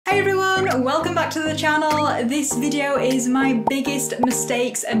everyone, welcome back to the channel. This video is my biggest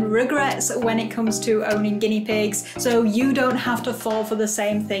mistakes and regrets when it comes to owning guinea pigs, so you don't have to fall for the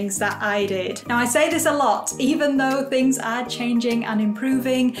same things that I did. Now I say this a lot, even though things are changing and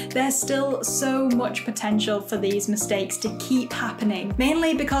improving, there's still so much potential for these mistakes to keep happening,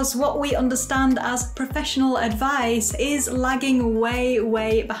 mainly because what we understand as professional advice is lagging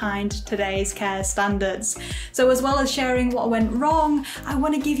way behind today's care standards. So as well as sharing what went wrong, I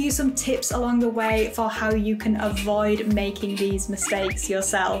want to give you some tips along the way for how you can avoid making these mistakes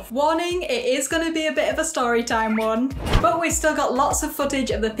yourself. Warning, it is going to be a bit of a story time one, but we've still got lots of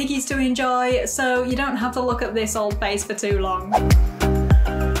footage of the piggies to enjoy, so you don't have to look at this old face for too long.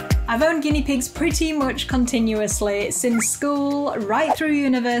 I've owned guinea pigs pretty much continuously since school, right through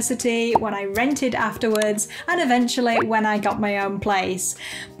university, when I rented afterwards, and eventually when I got my own place.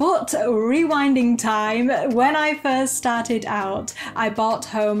 But rewinding time, when I first started out, I bought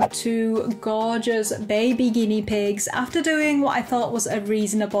home two gorgeous baby guinea pigs after doing what I thought was a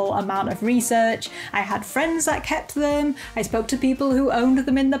reasonable amount of research. I had friends that kept them, I spoke to people who owned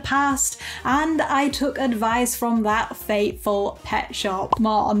them in the past, and I took advice from that fateful pet shop.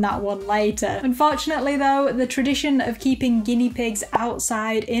 More on that one later. Unfortunately though, the tradition of keeping guinea pigs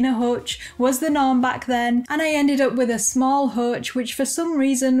outside in a hutch was the norm back then, and I ended up with a small hutch which for some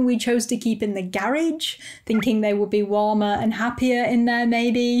reason we chose to keep in the garage, thinking they would be warmer and happier in there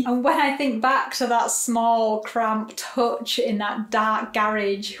maybe. And when I think back to that small cramped hutch in that dark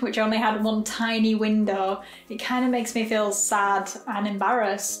garage which only had one tiny window, it kind of makes me feel sad and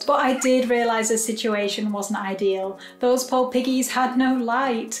embarrassed. But I did realise the situation wasn't ideal. Those poor piggies had no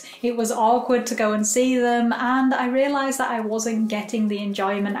light. It was awkward to go and see them, and I realised that I wasn't getting the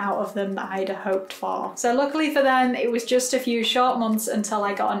enjoyment out of them that I'd hoped for. So luckily for them, it was just a few short months until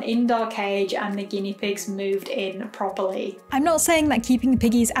I got an indoor cage and the guinea pigs moved in properly. I'm not saying that keeping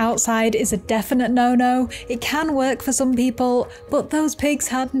piggies outside is a definite no-no. It can work for some people, but those pigs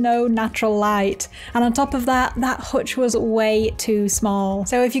had no natural light. And on top of that, that hutch was way too small.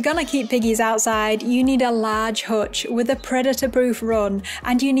 So if you're gonna keep piggies outside, you need a large hutch with a predator-proof run,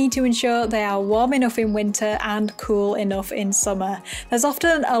 and you need to ensure they are warm enough in winter and cool enough in summer. There's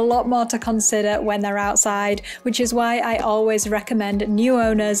often a lot more to consider when they're outside, which is why I always recommend new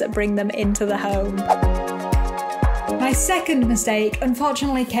owners bring them into the home. My second mistake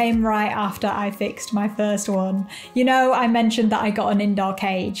unfortunately came right after I fixed my first one. You know, I mentioned that I got an indoor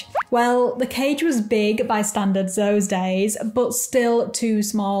cage. Well, the cage was big by standards those days, but still too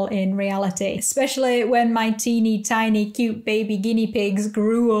small in reality, especially when my teeny tiny cute baby guinea pigs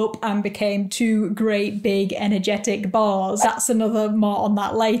grew up and became two great big energetic boars. That's another more on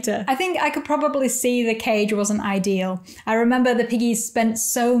that later. I think I could probably see the cage wasn't ideal. I remember the piggies spent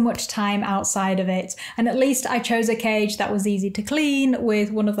so much time outside of it, and at least I chose a cage that was easy to clean with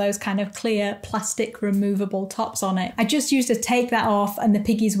one of those kind of clear plastic removable tops on it. I just used to take that off and the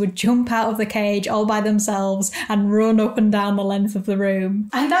piggies would jump out of the cage all by themselves and run up and down the length of the room.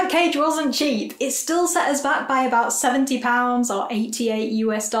 And that cage wasn't cheap. It still set us back by about £70 or 88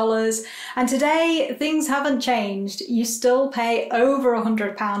 US dollars. And today things haven't changed. You still pay over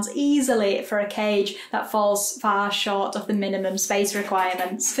 £100 easily for a cage that falls far short of the minimum space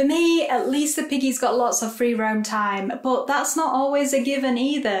requirements. For me, at least the piggies got lots of free roam time, but that's not always a given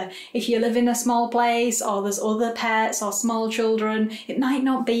either. If you live in a small place or there's other pets or small children, it might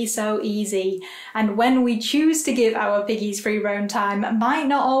not be so easy. And when we choose to give our piggies free roam time, it might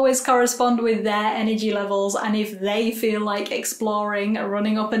not always correspond with their energy levels and if they feel like exploring,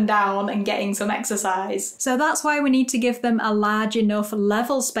 running up and down and getting some exercise. So that's why we need to give them a large enough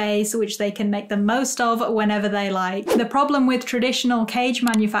level space which they can make the most of whenever they like. The problem with traditional cage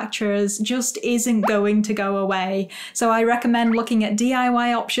manufacturers just isn't going to go away. So I recommend looking at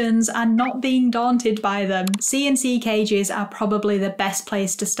DIY options and not being daunted by them. CNC cages are probably the best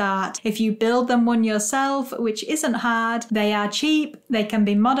place to start. If you build them one yourself, which isn't hard, they are cheap, they can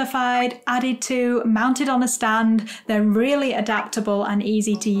be modified, added to, mounted on a stand, they're really adaptable and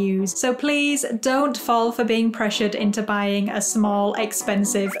easy to use. So please don't fall for being pressured into buying a small,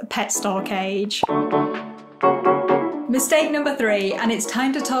 expensive pet store cage. Mistake number 3, and it's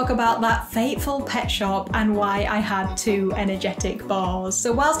time to talk about that fateful pet shop and why I had two energetic boars.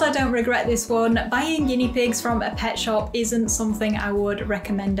 So whilst I don't regret this one, buying guinea pigs from a pet shop isn't something I would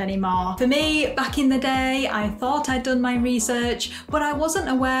recommend anymore. For me, back in the day, I thought I'd done my research, but I wasn't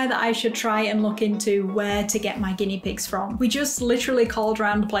aware that I should try and look into where to get my guinea pigs from. We just literally called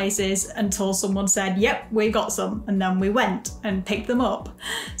around places until someone said, yep, we've got some, and then we went and picked them up.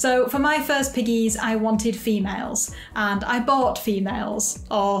 So for my first piggies, I wanted females. and I bought females,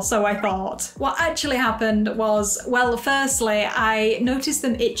 or so I thought. What actually happened was, well, firstly, I noticed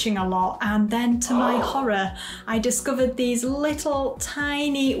them itching a lot, and then to my horror, I discovered these little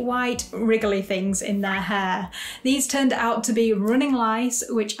tiny white wriggly things in their hair. These turned out to be running lice,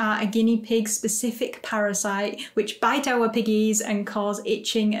 which are a guinea pig specific parasite which bite our piggies and cause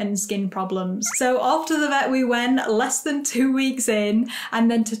itching and skin problems. So off to the vet we went, less than 2 weeks in,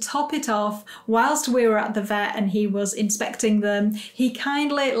 and then to top it off, whilst we were at the vet and he was inspecting them, he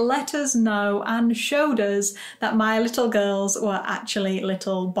kindly let us know and showed us that my little girls were actually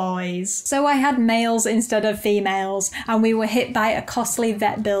little boys. So I had males instead of females, and we were hit by a costly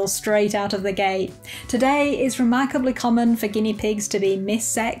vet bill straight out of the gate. Today it's remarkably common for guinea pigs to be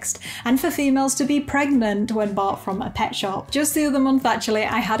missexed and for females to be pregnant when bought from a pet shop. Just the other month actually,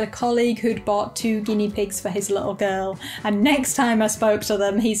 I had a colleague who'd bought 2 guinea pigs for his little girl, and next time I spoke to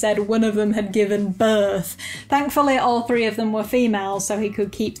them he said one of them had given birth. Thankfully all 3 of them were females so he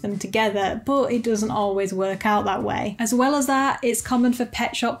could keep them together, but it doesn't always work out that way. As well as that, it's common for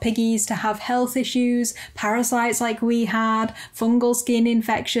pet shop piggies to have health issues, parasites like we had, fungal skin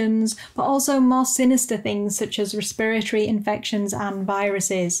infections, but also more sinister things such as respiratory infections and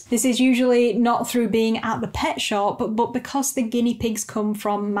viruses. This is usually not through being at the pet shop, but because the guinea pigs come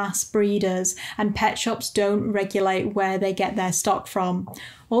from mass breeders and pet shops don't regulate where they get their stock from.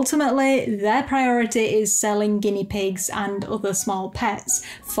 Ultimately, their priority is selling guinea pigs and other small pets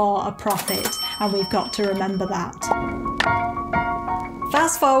for a profit, and we've got to remember that.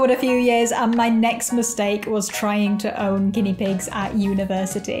 Fast forward a few years and my next mistake was trying to own guinea pigs at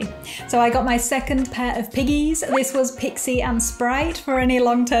university. So I got my second pair of piggies. This was Pixie and Sprite, for any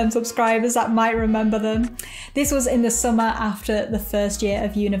long-term subscribers that might remember them. This was in the summer after the first year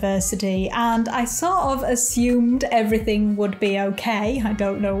of university, and I sort of assumed everything would be okay. I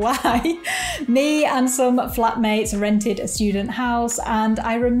don't know why. Me and some flatmates rented a student house, and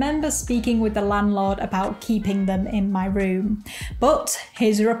I remember speaking with the landlord about keeping them in my room. But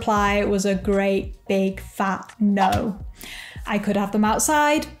his reply was a great big fat no. I could have them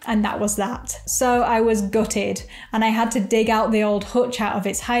outside, and that was that. So I was gutted, and I had to dig out the old hutch out of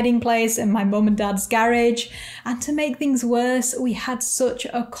its hiding place in my mum and dad's garage. And to make things worse, we had such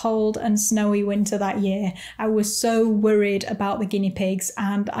a cold and snowy winter that year. I was so worried about the guinea pigs,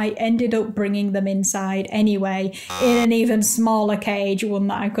 and I ended up bringing them inside anyway, in an even smaller cage, one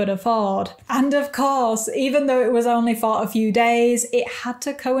that I could afford. And of course, even though it was only for a few days, it had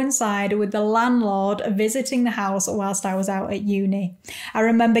to coincide with the landlord visiting the house whilst I was out at uni. I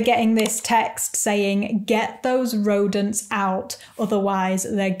remember getting this text saying, "Get those rodents out, otherwise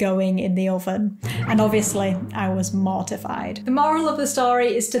they're going in the oven." And obviously I was mortified. The moral of the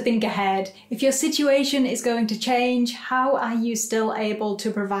story is to think ahead. If your situation is going to change, how are you still able to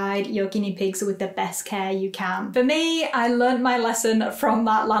provide your guinea pigs with the best care you can? For me, I learnt my lesson from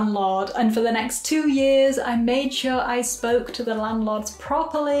that landlord, and for the next 2 years I made sure I spoke to the landlords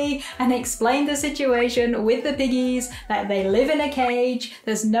properly and explained the situation with the piggies, that they live in a cage,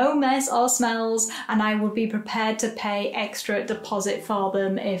 there's no mess or smells, and I would be prepared to pay extra deposit for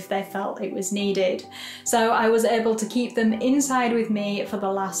them if they felt it was needed. So I was able to keep them inside with me for the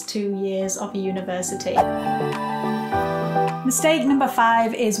last 2 years of university. Mistake number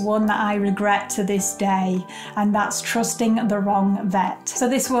 5 is one that I regret to this day, and that's trusting the wrong vet. So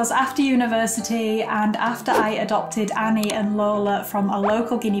this was after university and after I adopted Annie and Lola from a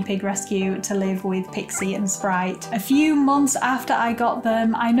local guinea pig rescue to live with Pixie and Sprite. A few months after I got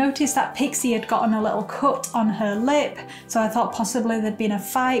them, I noticed that Pixie had gotten a little cut on her lip, so I thought possibly there'd been a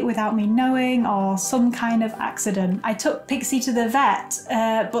fight without me knowing or some kind of accident. I took Pixie to the vet,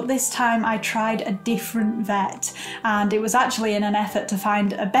 but this time I tried a different vet, and it was actually in an effort to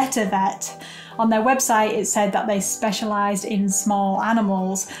find a better vet. On their website it said that they specialised in small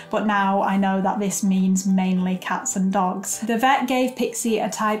animals, but now I know that this means mainly cats and dogs. The vet gave Pixie a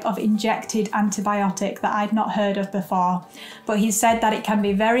type of injected antibiotic that I'd not heard of before, but he said that it can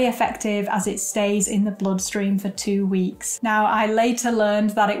be very effective as it stays in the bloodstream for 2 weeks. Now, I later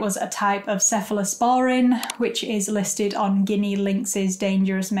learned that it was a type of cephalosporin, which is listed on Guinea Lynx's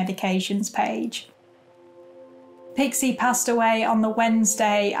dangerous medications page. Pixie passed away on the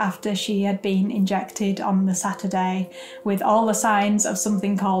Wednesday after she had been injected on the Saturday, with all the signs of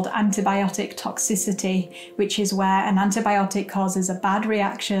something called antibiotic toxicity, which is where an antibiotic causes a bad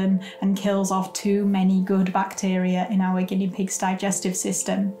reaction and kills off too many good bacteria in our guinea pig's digestive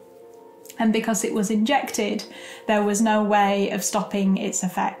system. And because it was injected, there was no way of stopping its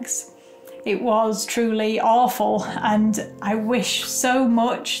effects. It was truly awful, and I wish so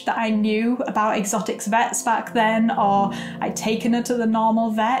much that I knew about exotics vets back then, or I'd taken her to the normal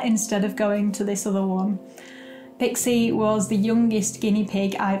vet instead of going to this other one. Pixie was the youngest guinea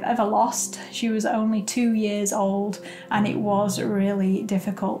pig I've ever lost. She was only 2 years old and it was really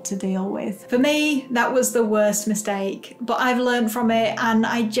difficult to deal with. For me, that was the worst mistake, but I've learned from it and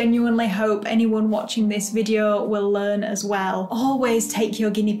I genuinely hope anyone watching this video will learn as well. Always take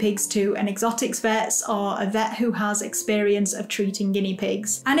your guinea pigs to an exotics vet or a vet who has experience of treating guinea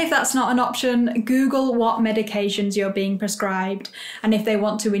pigs. And if that's not an option, Google what medications you're being prescribed. And if they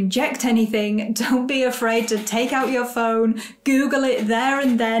want to inject anything, don't be afraid to take out your phone, Google it there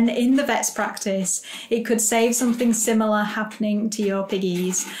and then in the vet's practice. It could save something similar happening to your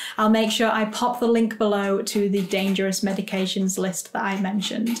piggies. I'll make sure I pop the link below to the dangerous medications list that I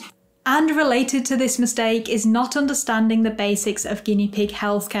mentioned. And related to this mistake is not understanding the basics of guinea pig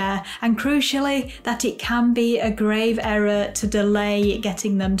healthcare, and crucially that it can be a grave error to delay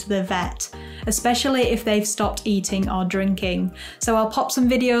getting them to the vet, especially if they've stopped eating or drinking. So I'll pop some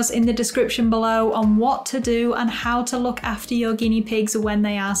videos in the description below on what to do and how to look after your guinea pigs when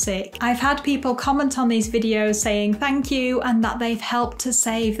they are sick. I've had people comment on these videos saying thank you and that they've helped to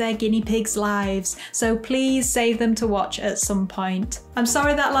save their guinea pigs' lives, so please save them to watch at some point. I'm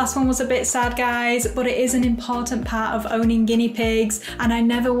sorry that last one was a bit sad, guys, but it is an important part of owning guinea pigs and I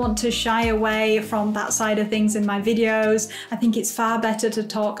never want to shy away from that side of things in my videos. I think it's far better to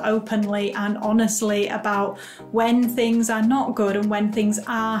talk openly and honestly about when things are not good and when things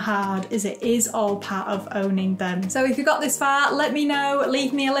are hard, as it is all part of owning them. So if you got this far, let me know,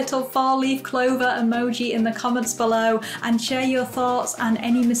 leave me a little 4-leaf clover emoji in the comments below and share your thoughts and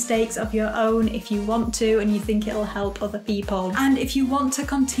any mistakes of your own if you want to and you think it'll help other people. And if you want to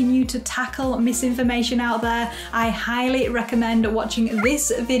continue to tackle misinformation out there, I highly recommend watching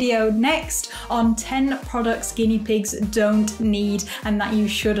this video next on 10 products guinea pigs don't need and that you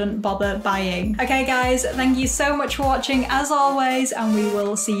shouldn't bother buying. Okay guys, thank you so much for watching as always, and we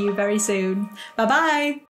will see you very soon. Bye bye!